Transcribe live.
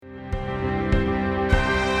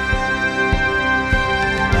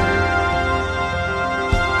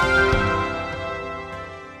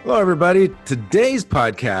Hello, everybody. Today's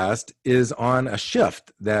podcast is on a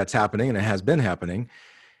shift that's happening, and it has been happening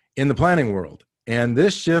in the planning world. And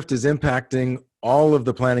this shift is impacting all of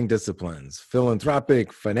the planning disciplines: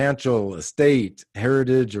 philanthropic, financial, estate,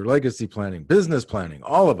 heritage or legacy planning, business planning.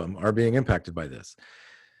 All of them are being impacted by this.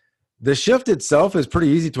 The shift itself is pretty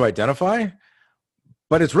easy to identify,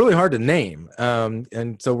 but it's really hard to name.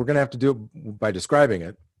 And so we're going to have to do it by describing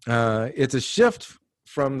it. It's a shift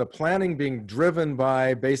from the planning being driven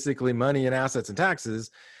by basically money and assets and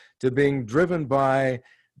taxes to being driven by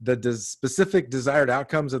the specific desired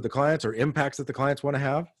outcomes of the clients or impacts that the clients want to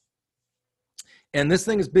have. And this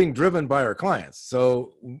thing is being driven by our clients.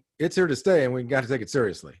 So it's here to stay, and we've got to take it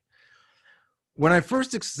seriously. When I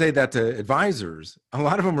first say that to advisors, a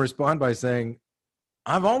lot of them respond by saying,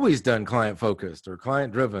 I've always done client-focused or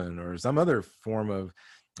client-driven or some other form of,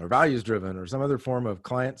 or values-driven or some other form of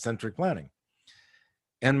client-centric planning.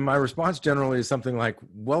 And my response generally is something like,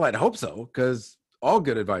 well, I'd hope so, because all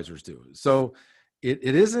good advisors do. So it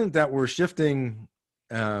isn't that we're shifting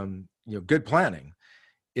good planning.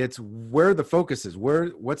 It's where the focus is,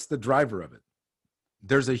 what's the driver of it.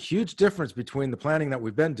 There's a huge difference between the planning that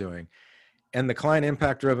we've been doing and the client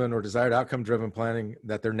impact driven or desired outcome driven planning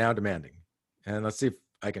that they're now demanding. And let's see if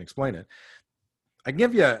I can explain it. I can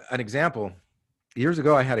give you an example. Years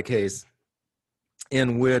ago, I had a case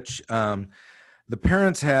in which the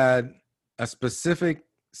parents had a specific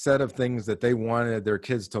set of things that they wanted their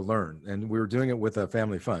kids to learn. And we were doing it with a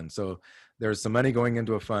family fund. So there's some money going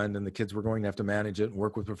into a fund, and the kids were going to have to manage it and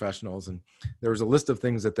work with professionals. And there was a list of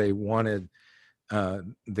things that they wanted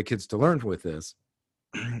the kids to learn with this.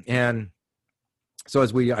 And so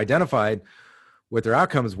as we identified what their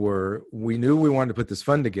outcomes were, we knew we wanted to put this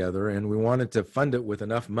fund together, and we wanted to fund it with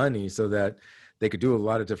enough money so that they could do a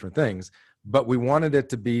lot of different things. But we wanted it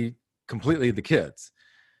to be completely the kids,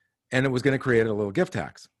 and it was going to create a little gift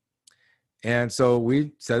tax. And so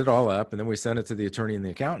we set it all up, and then we sent it to the attorney and the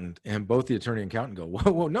accountant, and both the attorney and accountant go,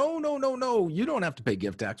 whoa, no, you don't have to pay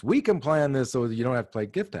gift tax. We can plan this so that you don't have to pay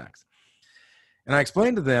gift tax. And I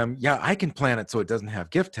explained to them, yeah, I can plan it so it doesn't have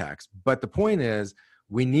gift tax. But the point is,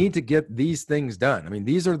 we need to get these things done. I mean,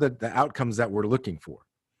 these are the outcomes that we're looking for.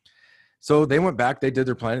 So they went back, they did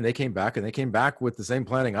their planning, they came back with the same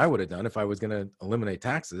planning I would have done if I was going to eliminate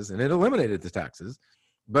taxes, and it eliminated the taxes,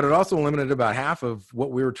 but it also eliminated about half of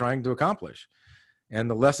what we were trying to accomplish and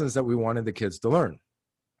the lessons that we wanted the kids to learn.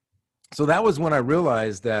 So that was when I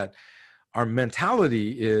realized that our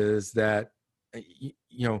mentality is that,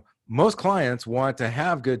 most clients want to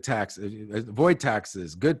have good taxes, avoid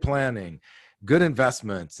taxes, good planning, good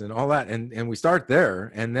investments, and all that. And we start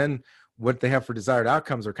there, and then what they have for desired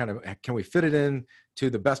outcomes are kind of, can we fit it in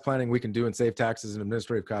to the best planning we can do and save taxes and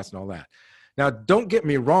administrative costs and all that. Now, don't get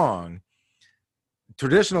me wrong.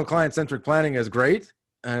 Traditional client-centric planning is great,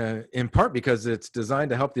 in part because it's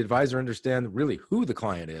designed to help the advisor understand really who the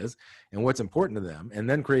client is and what's important to them, and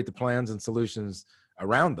then create the plans and solutions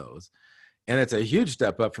around those. And it's a huge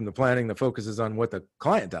step up from the planning that focuses on what the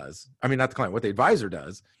client does. I mean, not the client, what the advisor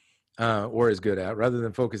does or is good at, rather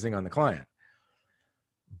than focusing on the client.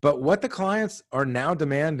 But what the clients are now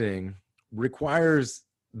demanding requires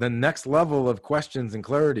the next level of questions and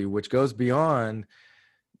clarity, which goes beyond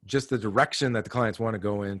just the direction that the clients want to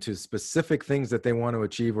go into specific things that they want to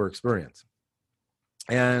achieve or experience.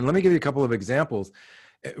 And let me give you a couple of examples.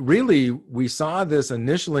 Really, we saw this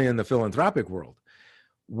initially in the philanthropic world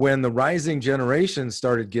when the rising generation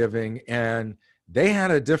started giving, and they had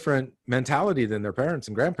a different mentality than their parents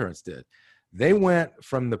and grandparents did. They went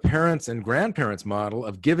from the parents and grandparents model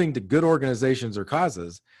of giving to good organizations or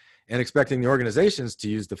causes and expecting the organizations to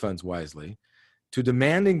use the funds wisely, to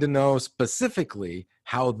demanding to know specifically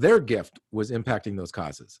how their gift was impacting those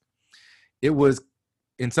causes. It was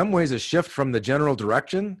in some ways a shift from the general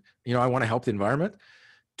direction, I want to help the environment,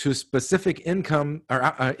 to specific income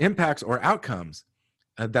or impacts or outcomes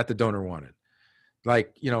that the donor wanted.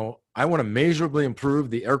 Like, I want to measurably improve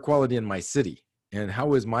the air quality in my city. And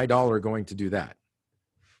how is my dollar going to do that?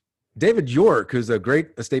 David York, who's a great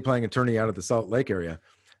estate planning attorney out of the Salt Lake area,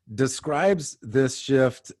 describes this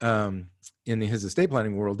shift in his estate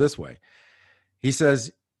planning world this way. He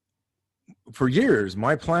says, for years,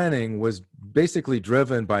 my planning was basically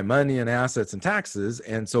driven by money and assets and taxes.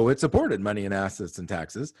 And so it supported money and assets and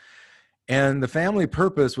taxes. And the family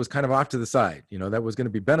purpose was kind of off to the side. That was going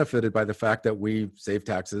to be benefited by the fact that we saved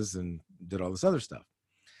taxes and did all this other stuff.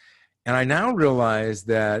 And I now realize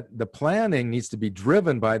that the planning needs to be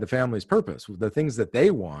driven by the family's purpose, the things that they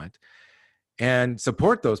want, and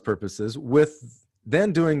support those purposes with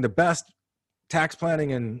then doing the best tax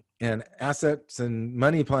planning and assets and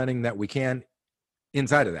money planning that we can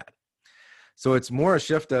inside of that. So it's more a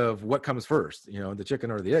shift of what comes first, the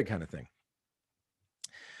chicken or the egg kind of thing.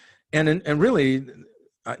 And really,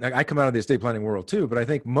 I come out of the estate planning world too, but I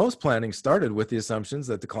think most planning started with the assumptions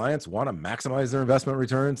that the clients want to maximize their investment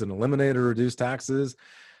returns and eliminate or reduce taxes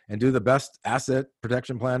and do the best asset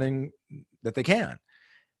protection planning that they can,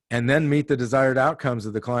 and then meet the desired outcomes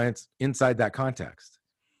of the clients inside that context.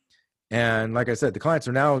 And like I said, the clients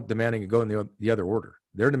are now demanding to go in the other order.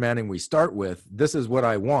 They're demanding we start with, this is what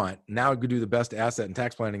I want. Now go do the best asset and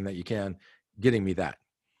tax planning that you can, getting me that.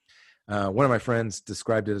 One of my friends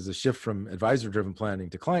described it as a shift from advisor-driven planning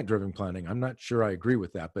to client-driven planning. I'm not sure I agree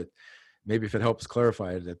with that, but maybe if it helps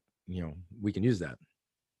clarify it, we can use that.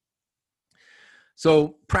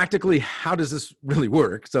 So practically, how does this really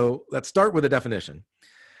work? So let's start with a definition.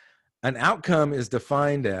 An outcome is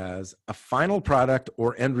defined as a final product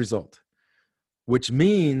or end result, which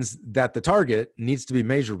means that the target needs to be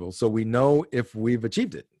measurable so we know if we've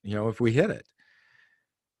achieved it, if we hit it.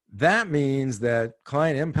 That means that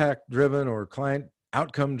client impact driven or client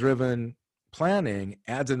outcome driven planning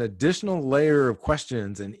adds an additional layer of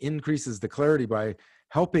questions and increases the clarity by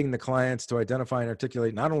helping the clients to identify and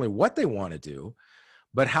articulate not only what they want to do,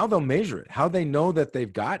 but how they'll measure it, how they know that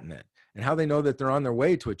they've gotten it, and how they know that they're on their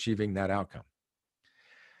way to achieving that outcome.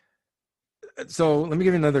 So let me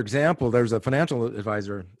give you another example. There's a financial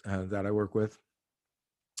advisor that I work with,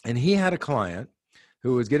 and he had a client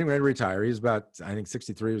who was getting ready to retire. He was about, I think,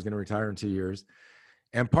 63. He was going to retire in 2 years.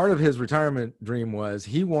 And part of his retirement dream was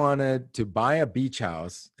he wanted to buy a beach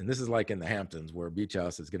house. And this is like in the Hamptons, where a beach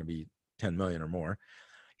house is going to be 10 million or more.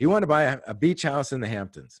 He wanted to buy a beach house in the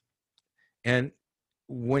Hamptons. And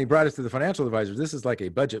when he brought it to the financial advisor, this is like a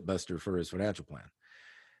budget buster for his financial plan.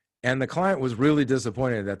 And the client was really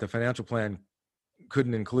disappointed that the financial plan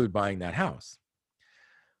couldn't include buying that house.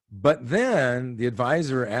 But then the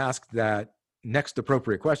advisor asked that next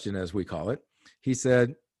appropriate question, as we call it. He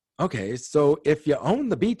said, okay, so if you own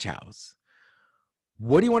the beach house,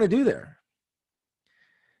 what do you want to do there?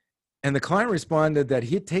 And the client responded that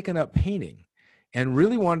he had taken up painting and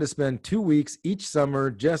really wanted to spend 2 weeks each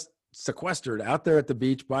summer just sequestered out there at the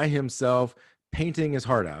beach by himself, painting his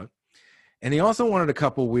heart out. And he also wanted a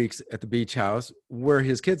couple weeks at the beach house where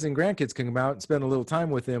his kids and grandkids can come out and spend a little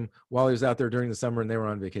time with him while he was out there during the summer and they were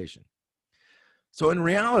on vacation. So in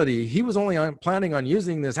reality, he was only planning on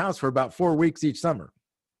using this house for about 4 weeks each summer.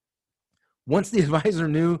 Once the advisor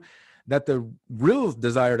knew that the real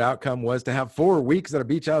desired outcome was to have 4 weeks at a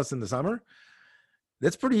beach house in the summer,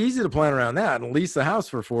 it's pretty easy to plan around that and lease the house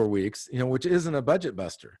for 4 weeks, which isn't a budget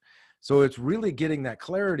buster. So it's really getting that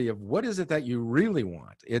clarity of what is it that you really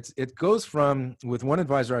want. It goes from, with one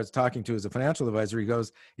advisor I was talking to as a financial advisor, he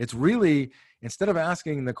goes, it's really, instead of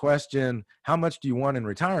asking the question, how much do you want in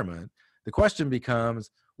retirement? The question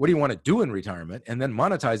becomes, what do you want to do in retirement? And then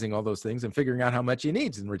monetizing all those things and figuring out how much he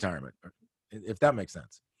needs in retirement, if that makes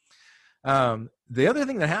sense. The other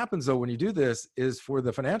thing that happens though, when you do this, is for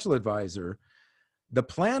the financial advisor, the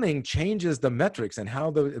planning changes the metrics and how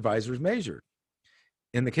the advisor is measured.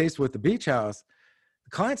 In the case with the beach house,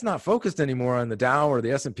 the client's not focused anymore on the Dow or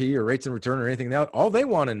the S&P or rates of return or anything else. All they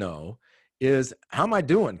want to know is, how am I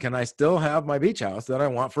doing? Can I still have my beach house that I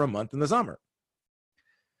want for a month in the summer?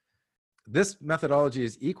 This methodology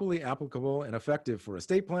is equally applicable and effective for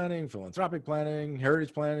estate planning, philanthropic planning,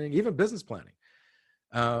 heritage planning, even business planning.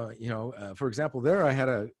 For example, I had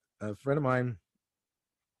a friend of mine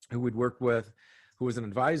who we'd worked with, who was an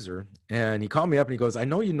advisor, and he called me up and he goes, I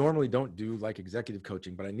know you normally don't do like executive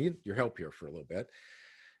coaching, but I need your help here for a little bit.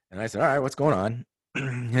 And I said, all right, what's going on?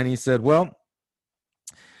 And he said, well,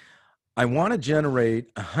 I want to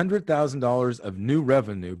generate $100,000 of new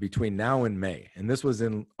revenue between now and May. And this was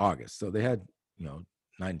in August. So they had,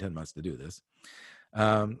 9-10 months to do this.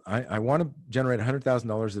 I want to generate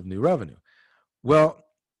 $100,000 of new revenue. Well,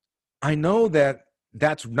 I know that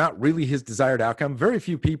that's not really his desired outcome. Very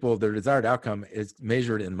few people, their desired outcome is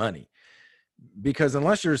measured in money, because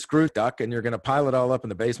unless you're a screw duck and you're going to pile it all up in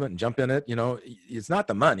the basement and jump in it, it's not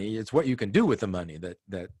the money, it's what you can do with the money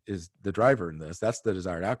that is the driver in this. That's the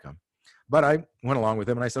desired outcome. But I went along with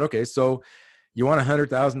him and I said, okay, so you want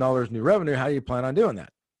 $100,000 new revenue. How do you plan on doing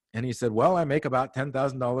that? And he said, well, I make about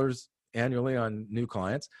 $10,000 annually on new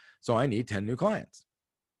clients, so I need 10 new clients.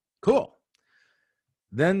 Cool.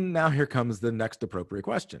 Then now here comes the next appropriate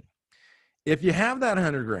question. If you have that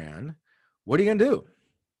 100 grand, what are you going to do?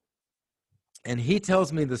 And he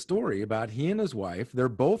tells me the story about he and his wife. They're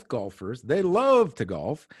both golfers. They love to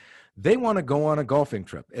golf. They want to go on a golfing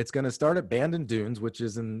trip. It's going to start at Bandon Dunes, which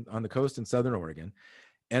is on the coast in Southern Oregon,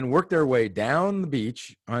 and work their way down the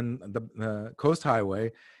beach on the Coast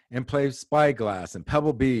Highway and play Spyglass and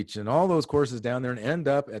Pebble Beach and all those courses down there and end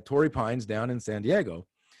up at Torrey Pines down in San Diego.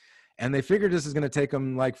 And they figured this is going to take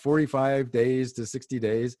them like 45 days to 60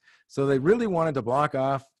 days. So they really wanted to block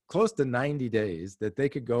off close to 90 days that they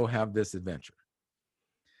could go have this adventure.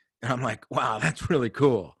 And I'm like, wow, that's really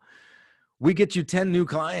cool. We get you 10 new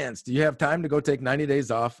clients. Do you have time to go take 90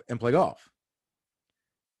 days off and play golf?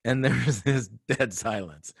 And there's this dead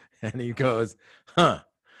silence. And he goes,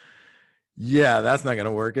 yeah, that's not going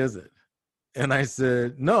to work, is it? And I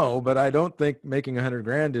said, no, but I don't think making 100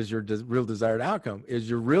 grand is your real desired outcome. Is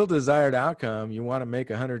your real desired outcome you want to make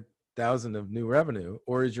 100,000 of new revenue,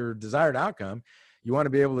 or is your desired outcome you want to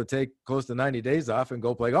be able to take close to 90 days off and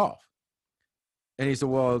go play golf? And he said,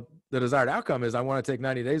 well, the desired outcome is I want to take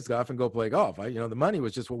 90 days off and go play golf. The money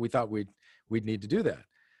was just what we thought we'd need to do that.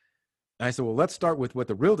 And I said, well, let's start with what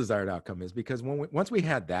the real desired outcome is, because once we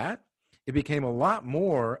had that, it became a lot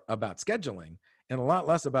more about scheduling and a lot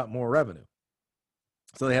less about more revenue.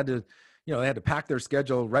 So they had to pack their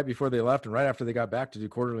schedule right before they left and right after they got back to do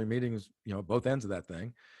quarterly meetings, both ends of that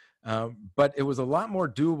thing. But it was a lot more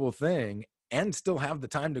doable thing and still have the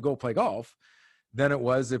time to go play golf than it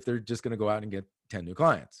was if they're just going to go out and get 10 new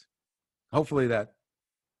clients. Hopefully that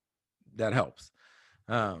helps.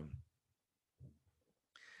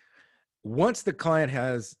 Once the client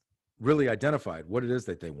has really identified what it is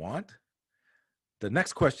that they want, the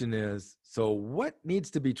next question is, so what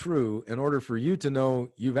needs to be true in order for you to know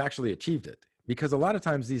you've actually achieved it? Because a lot of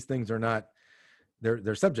times these things are not,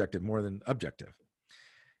 they're subjective more than objective.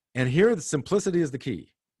 And here the simplicity is the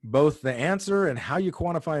key. Both the answer and how you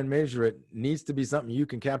quantify and measure it needs to be something you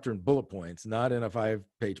can capture in bullet points, not in a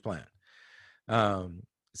 5-page plan.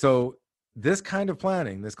 So this kind of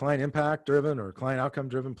planning, this client impact driven or client outcome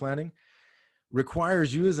driven planning,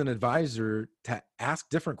 requires you as an advisor to ask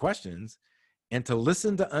different questions and to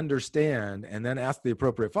listen to understand, and then ask the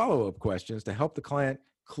appropriate follow-up questions to help the client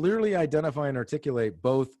clearly identify and articulate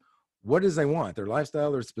both what it is they want, their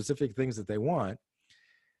lifestyle or specific things that they want,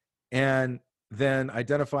 and then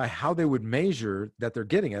identify how they would measure that they're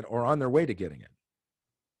getting it or on their way to getting it.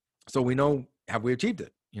 So we know, have we achieved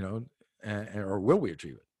it, or will we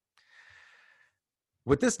achieve it?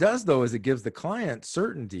 What this does, though, is it gives the client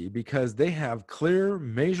certainty because they have clear,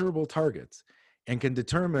 measurable targets and can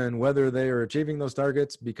determine whether they are achieving those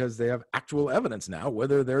targets because they have actual evidence now,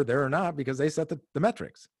 whether they're there or not, because they set the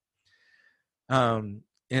metrics. And,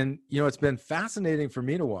 it's been fascinating for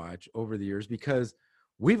me to watch over the years because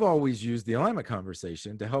we've always used the alignment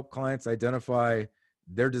conversation to help clients identify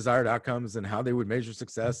their desired outcomes and how they would measure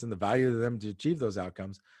success and the value to them to achieve those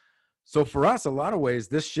outcomes. So for us, a lot of ways,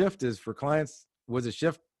 this shift is for clients was a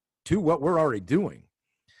shift to what we're already doing.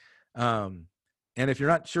 And if you're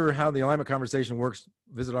not sure how the alignment conversation works,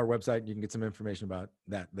 visit our website. You can get some information about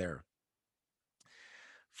that there.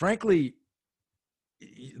 Frankly,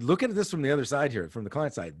 look at this from the other side here, from the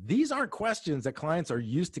client side. These aren't questions that clients are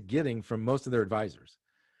used to getting from most of their advisors.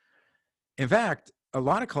 In fact, a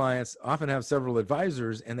lot of clients often have several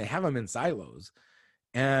advisors and they have them in silos.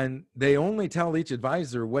 And they only tell each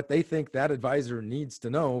advisor what they think that advisor needs to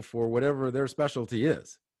know for whatever their specialty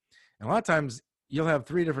is. And a lot of times you'll have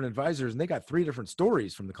 3 different advisors and they got 3 different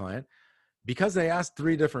stories from the client because they asked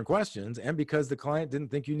 3 different questions and because the client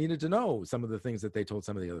didn't think you needed to know some of the things that they told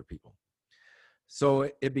some of the other people.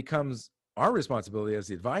 So it becomes our responsibility as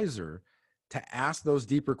the advisor to ask those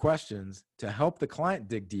deeper questions to help the client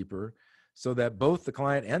dig deeper so that both the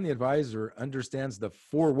client and the advisor understands the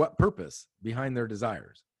for what purpose behind their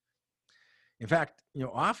desires. In fact,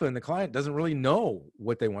 often the client doesn't really know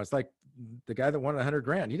what they want. It's like the guy that wanted 100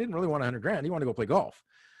 grand. He didn't really want 100 grand. He wanted to go play golf.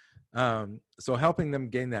 So helping them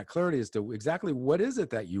gain that clarity as to exactly what is it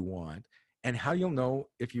that you want and how you'll know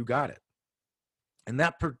if you got it. And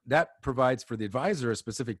that provides for the advisor a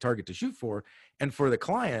specific target to shoot for, and for the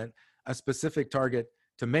client, a specific target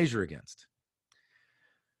to measure against.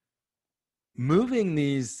 Moving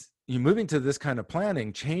to this kind of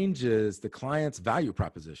planning changes the client's value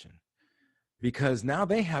proposition because now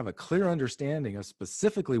they have a clear understanding of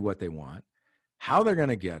specifically what they want, how they're going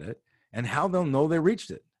to get it, and how they'll know they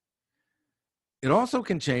reached it. It also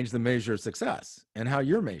can change the measure of success and how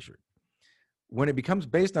you're measured. When it becomes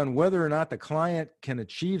based on whether or not the client can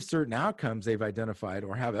achieve certain outcomes they've identified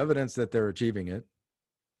or have evidence that they're achieving it,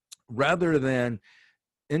 rather than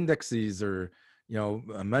indexes or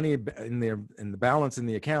money in the balance in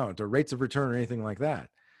the account or rates of return or anything like that.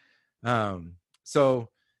 So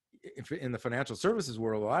if in the financial services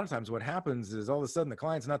world, a lot of times what happens is all of a sudden the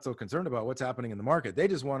client's not so concerned about what's happening in the market. They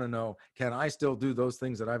just want to know, can I still do those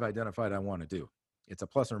things that I've identified I want to do? It's a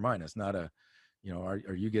plus or minus, not a,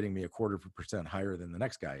 are you getting me 0.25% higher than the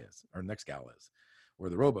next guy is or next gal is? or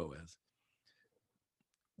the robo is.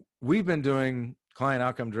 We've been doing client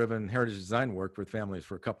outcome-driven heritage design work with families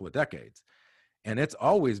for a couple of decades. And it's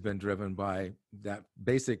always been driven by that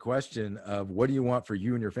basic question of what do you want for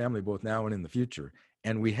you and your family, both now and in the future?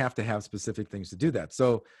 And we have to have specific things to do that.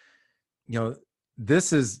 So,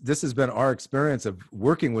 this has been our experience of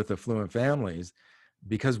working with affluent families,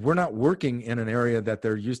 because we're not working in an area that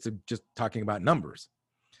they're used to just talking about numbers.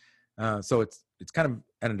 So it's kind of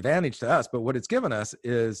an advantage to us, but what it's given us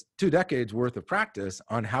is 2 decades worth of practice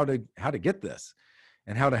on how to get this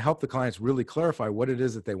and how to help the clients really clarify what it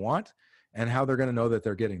is that they want and how they're going to know that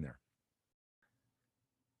they're getting there.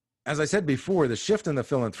 As I said before, the shift in the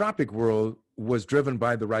philanthropic world was driven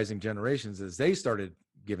by the rising generations as they started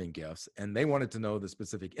giving gifts, and they wanted to know the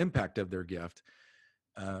specific impact of their gift,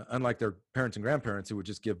 unlike their parents and grandparents who would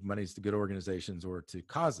just give monies to good organizations or to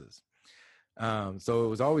causes. So it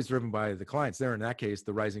was always driven by the clients there, in that case,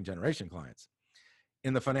 the rising generation clients.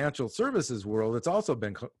 In the financial services world, it's also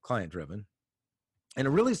been client driven. And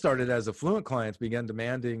it really started as affluent clients began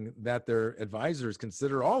demanding that their advisors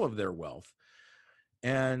consider all of their wealth.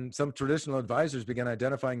 And some traditional advisors began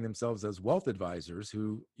identifying themselves as wealth advisors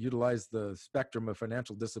who utilize the spectrum of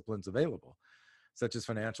financial disciplines available, such as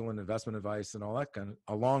financial and investment advice and all that kind of,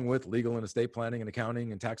 along with legal and estate planning and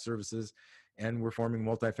accounting and tax services. And we're forming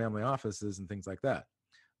multifamily offices and things like that.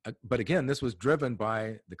 But again, this was driven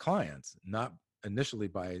by the clients, not initially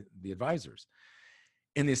by the advisors.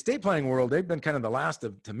 In the estate planning world, they've been kind of the last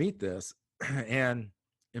to meet this. And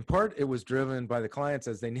in part, it was driven by the clients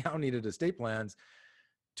as they now needed estate plans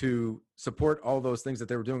to support all those things that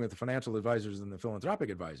they were doing with the financial advisors and the philanthropic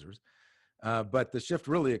advisors. But the shift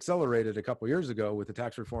really accelerated a couple of years ago with the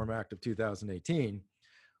Tax Reform Act of 2018,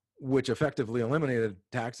 which effectively eliminated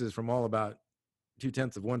taxes from all about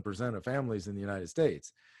 0.2% of families in the United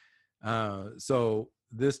States. So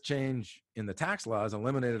this change in the tax laws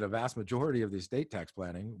eliminated a vast majority of the estate tax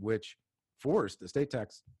planning, which forced estate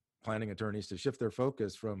tax planning attorneys to shift their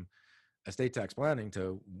focus from estate tax planning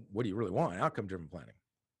to what do you really want, outcome-driven planning.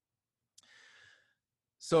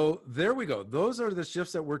 So there we go. Those are the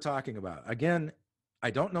shifts that we're talking about. Again,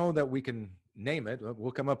 I don't know that we can name it.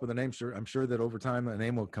 We'll come up with a name. Sure, I'm sure that over time a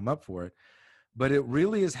name will come up for it. But it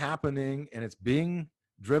really is happening, and it's being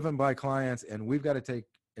driven by clients, and we've got to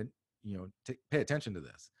pay attention to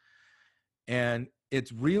this. And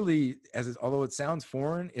it's really, although it sounds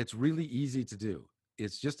foreign, it's really easy to do.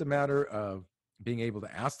 It's just a matter of being able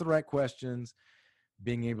to ask the right questions,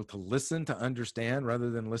 being able to listen to understand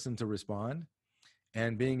rather than listen to respond,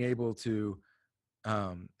 and being able to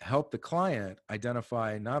help the client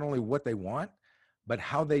identify not only what they want, but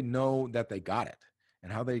how they know that they got it and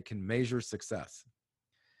how they can measure success.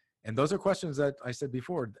 And those are questions that I said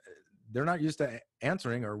before, they're not used to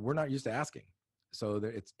answering, or we're not used to asking. So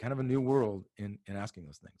it's kind of a new world in asking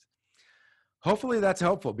those things. Hopefully that's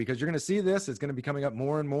helpful, because you're going to see this. It's going to be coming up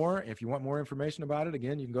more and more. If you want more information about it,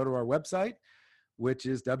 again, you can go to our website, which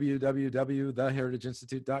is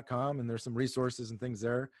www.theheritageinstitute.com. And there's some resources and things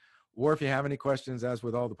there. Or if you have any questions, as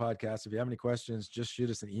with all the podcasts, if you have any questions, just shoot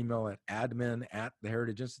us an email at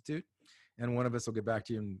admin@theheritageinstitute. And one of us will get back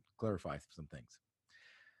to you and clarify some things.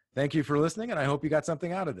 Thank you for listening, and I hope you got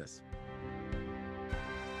something out of this.